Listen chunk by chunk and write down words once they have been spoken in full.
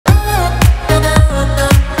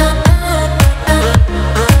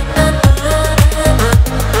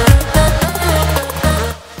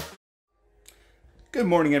Good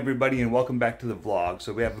morning everybody and welcome back to the vlog.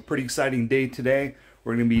 So we have a pretty exciting day today.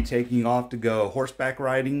 We're going to be taking off to go horseback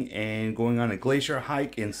riding and going on a glacier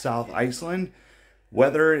hike in South Iceland.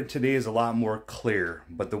 Weather today is a lot more clear,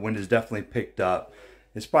 but the wind is definitely picked up.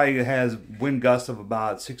 It probably has wind gusts of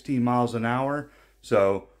about 16 miles an hour.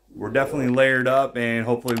 So we're definitely layered up and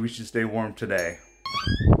hopefully we should stay warm today.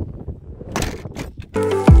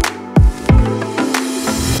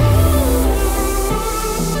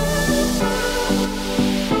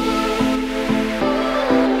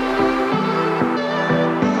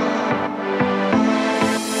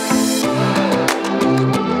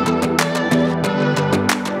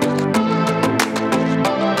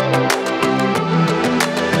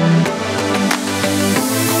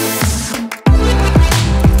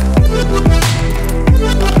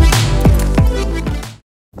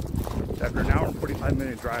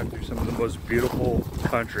 Drive through some of the most beautiful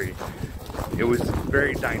country. It was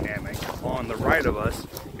very dynamic. On the right of us,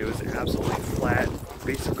 it was absolutely flat.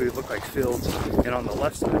 Basically, it looked like fields, and on the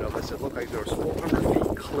left side of us, it looked like there was 400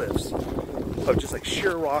 feet cliffs of just like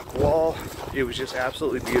sheer rock wall. It was just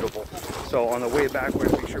absolutely beautiful. So on the way back, we're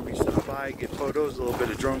gonna make sure we stop by, get photos, a little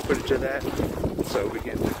bit of drone footage of that, so we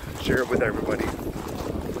can share it with everybody.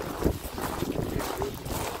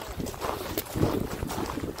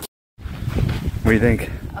 What do you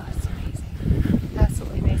think? Oh, it's amazing.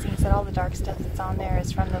 Absolutely amazing. He said all the dark stuff that's on there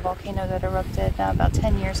is from the volcano that erupted about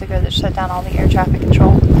 10 years ago that shut down all the air traffic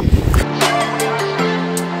control.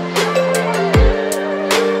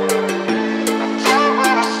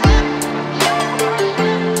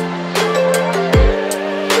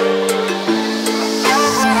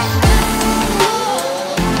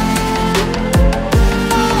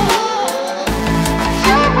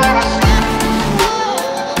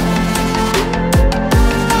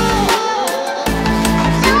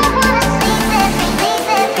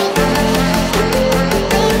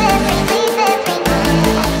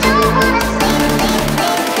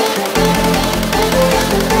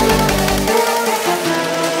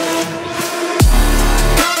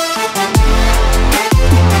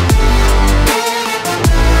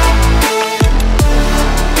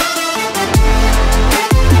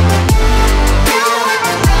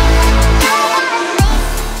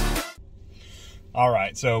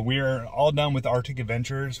 Alright, so we're all done with Arctic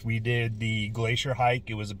Adventures. We did the glacier hike.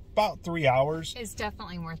 It was about 3 hours. It's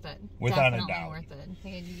definitely worth it. Without a doubt. Worth it.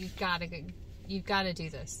 You've got to do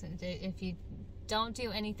this. If you don't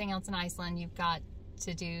do anything else in Iceland, you've got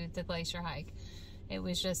to do the glacier hike. It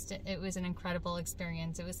was an incredible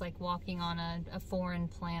experience. It was like walking on a foreign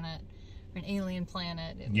planet, or an alien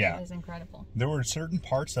planet. It was incredible. There were certain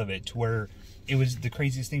parts of it where it was the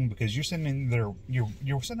craziest thing, because you're sitting there,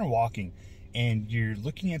 you're sitting there walking, and you're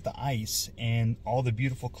looking at the ice and all the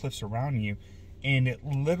beautiful cliffs around you, and it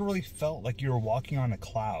literally felt like you were walking on a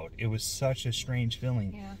cloud. It was such a strange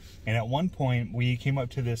feeling. Yeah. And at one point we came up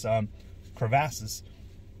to this crevasses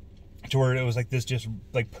to where it was like this just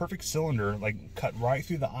like perfect cylinder, like cut right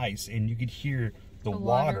through the ice, and you could hear the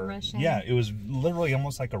water rushing. Yeah, it was literally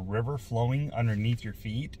almost like a river flowing underneath your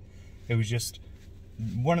feet. It was just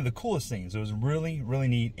one of the coolest things. It was really, really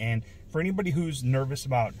neat. And for anybody who's nervous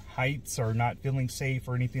about heights or not feeling safe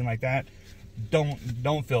or anything like that, don't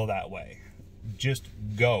feel that way. Just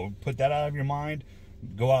go. Put that out of your mind.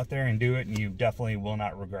 Go out there and do it, and you definitely will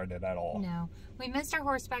not regret it at all. No. We missed our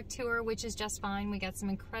horseback tour, which is just fine. We got some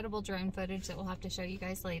incredible drone footage that we'll have to show you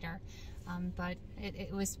guys later. But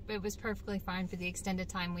it was perfectly fine for the extended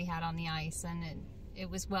time we had on the ice, and it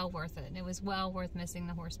was well worth it. It was well worth missing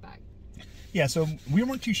the horseback. Yeah, so we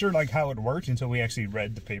weren't too sure like how it worked until we actually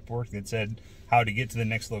read the paperwork that said how to get to the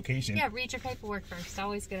next location. Yeah, read your paperwork first.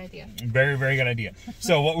 Always a good idea. Very, very good idea.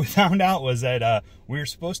 So what we found out was that we were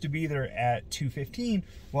supposed to be there at 2:15.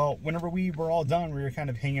 Well, whenever we were all done, we were kind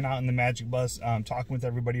of hanging out in the Magic Bus, talking with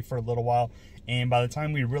everybody for a little while. And by the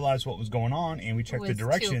time we realized what was going on and we checked the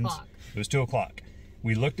directions, it was 2 o'clock.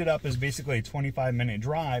 We looked it up as basically a 25-minute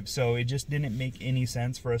drive, so it just didn't make any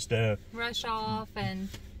sense for us to rush off and...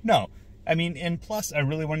 No. I mean, and plus I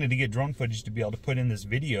really wanted to get drone footage to be able to put in this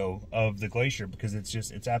video of the glacier, because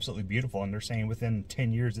it's absolutely beautiful, and they're saying within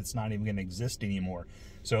 10 years it's not even going to exist anymore.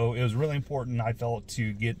 So it was really important, I felt,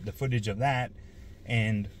 to get the footage of that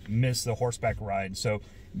and miss the horseback ride. So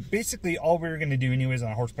basically all we were going to do anyways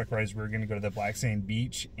on a horseback ride is we were going to go to the Black Sand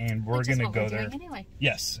Beach, and we're going to go there anyway.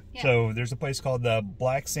 Yes. Yeah. So there's a place called the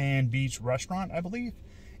Black Sand Beach Restaurant, I believe,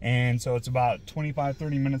 and so it's about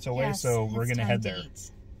 25-30 minutes away. Yes, so we're going to head there.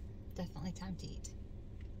 Definitely time to eat.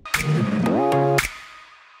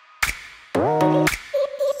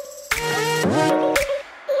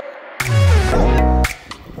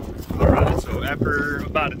 Alright, so after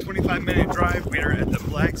about a 25 5-minute drive. We are at the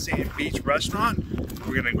Black Sand Beach restaurant.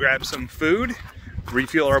 We're gonna grab some food,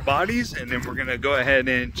 refuel our bodies, and then we're gonna go ahead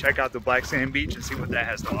and check out the Black Sand Beach and see what that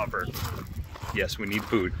has to offer. Yes, we need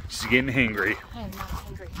food. She's getting hangry. I am not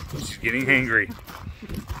hungry. She's getting hangry.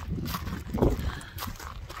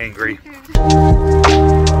 Hangry.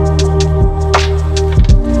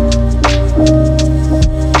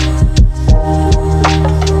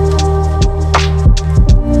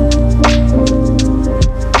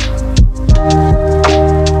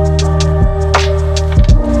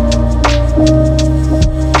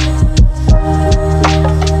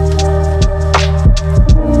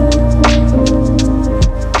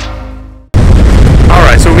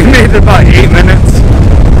 About 8 minutes.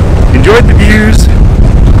 Enjoyed the views,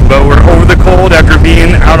 but we're over the cold after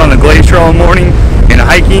being out on the glacier all morning and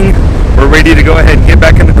hiking. We're ready to go ahead and get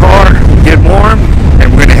back in the car, get warm, and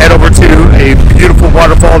we're going to head over to a beautiful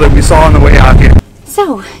waterfall that we saw on the way out here.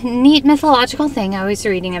 So, neat mythological thing I was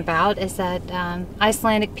reading about is that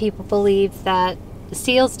Icelandic people believe that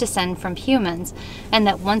seals descend from humans, and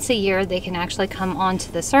that once a year they can actually come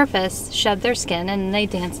onto the surface, shed their skin, and they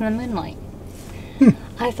dance in the moonlight.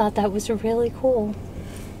 I thought that was really cool.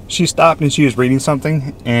 She stopped and she was reading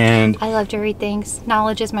something, and I love to read things.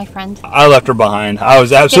 Knowledge is my friend. I left her behind. I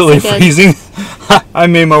was absolutely freezing. I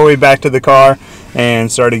made my way back to the car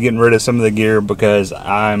and started getting rid of some of the gear because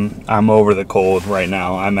I'm over the cold right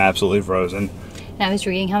now. I'm absolutely frozen. And I was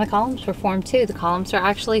reading how the columns were formed too. The columns are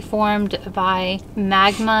actually formed by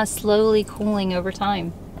magma slowly cooling over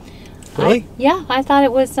time. Really? Yeah, I thought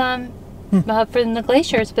it was from the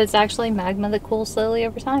glaciers, but it's actually magma that cools slowly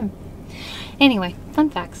over time. Anyway, fun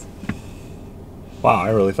facts. Wow,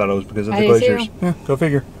 I really thought it was because of the glaciers. Yeah, go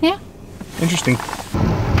figure. Yeah. Interesting.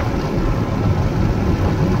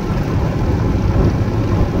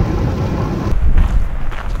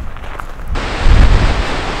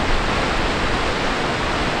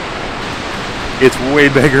 It's way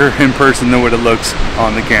bigger in person than what it looks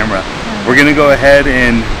on the camera. We're gonna go ahead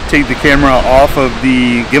and take the camera off of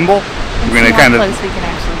the gimbal. We're gonna kind of close we can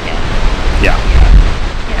actually get. Yeah.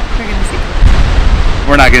 Yeah, we're gonna see.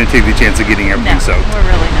 We're not gonna take the chance of getting everything soaked. We're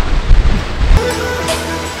really not.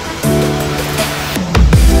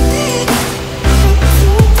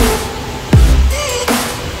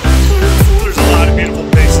 There's a lot of beautiful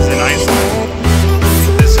places in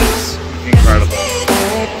Iceland. This is incredible.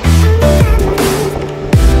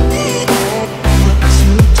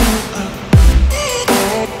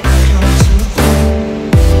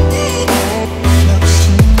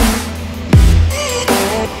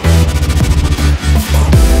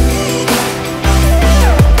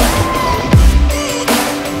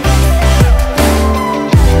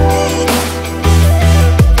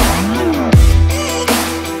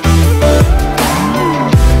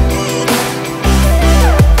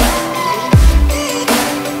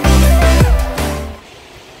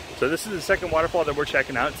 So this is the second waterfall that we're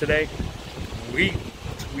checking out today. We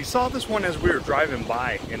saw this one as we were driving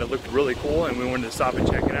by and it looked really cool and we wanted to stop and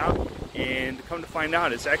check it out. And come to find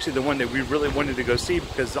out, it's actually the one that we really wanted to go see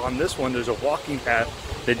because on this one there's a walking path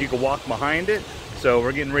that you can walk behind it. So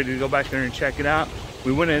we're getting ready to go back there and check it out.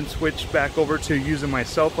 We went and switched back over to using my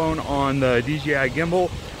cell phone on the DJI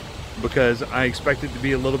gimbal because I expect it to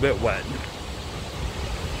be a little bit wet.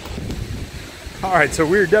 All right, so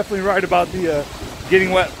we're definitely right about the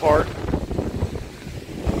getting wet part.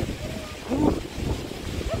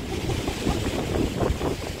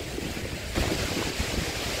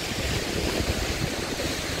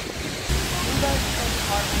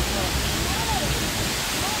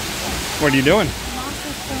 What are you doing? Moss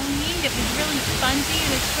is so neat. It was really spongy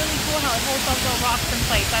and it's really cool how it holds those little rocks in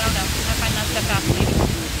place. I don't know. I find that stuff fascinating.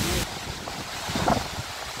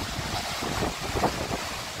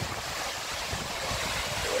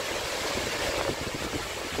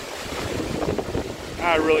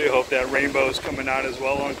 I really hope that rainbow is coming out as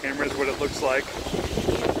well on camera is what it looks like.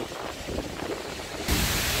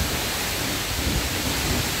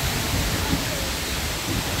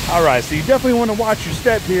 All right, so you definitely want to watch your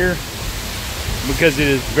step here because it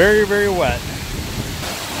is very, very wet.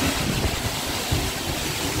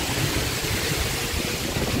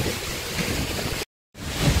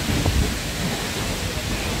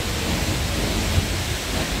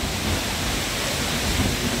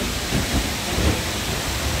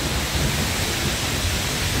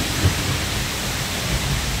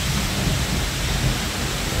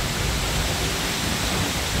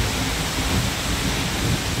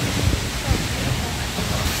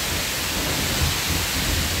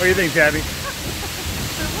 What do you think, Tabby?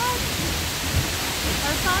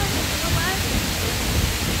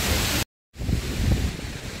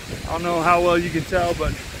 I don't know how well you can tell,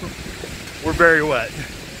 but we're very wet.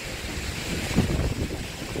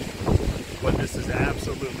 But this is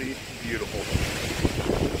absolutely beautiful.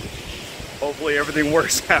 Hopefully everything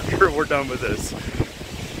works after we're done with this.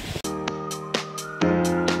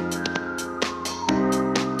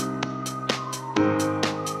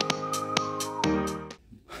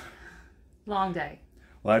 Long day.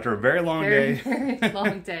 Well, after a very long day. Very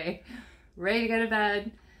long day. Ready to go to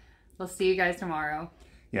bed. We'll see you guys tomorrow.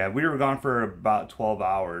 Yeah, we were gone for about 12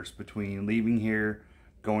 hours between leaving here,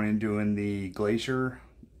 going and doing the glacier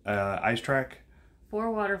ice trek.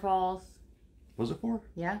 4 waterfalls. Was it 4?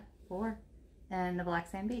 Yeah, 4. And the black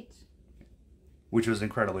sand beach. Which was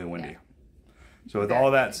incredibly windy. Yeah. So with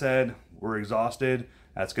all that said, we're exhausted.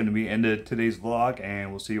 That's going to be the end of today's vlog,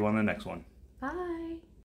 and we'll see you on the next one. Bye.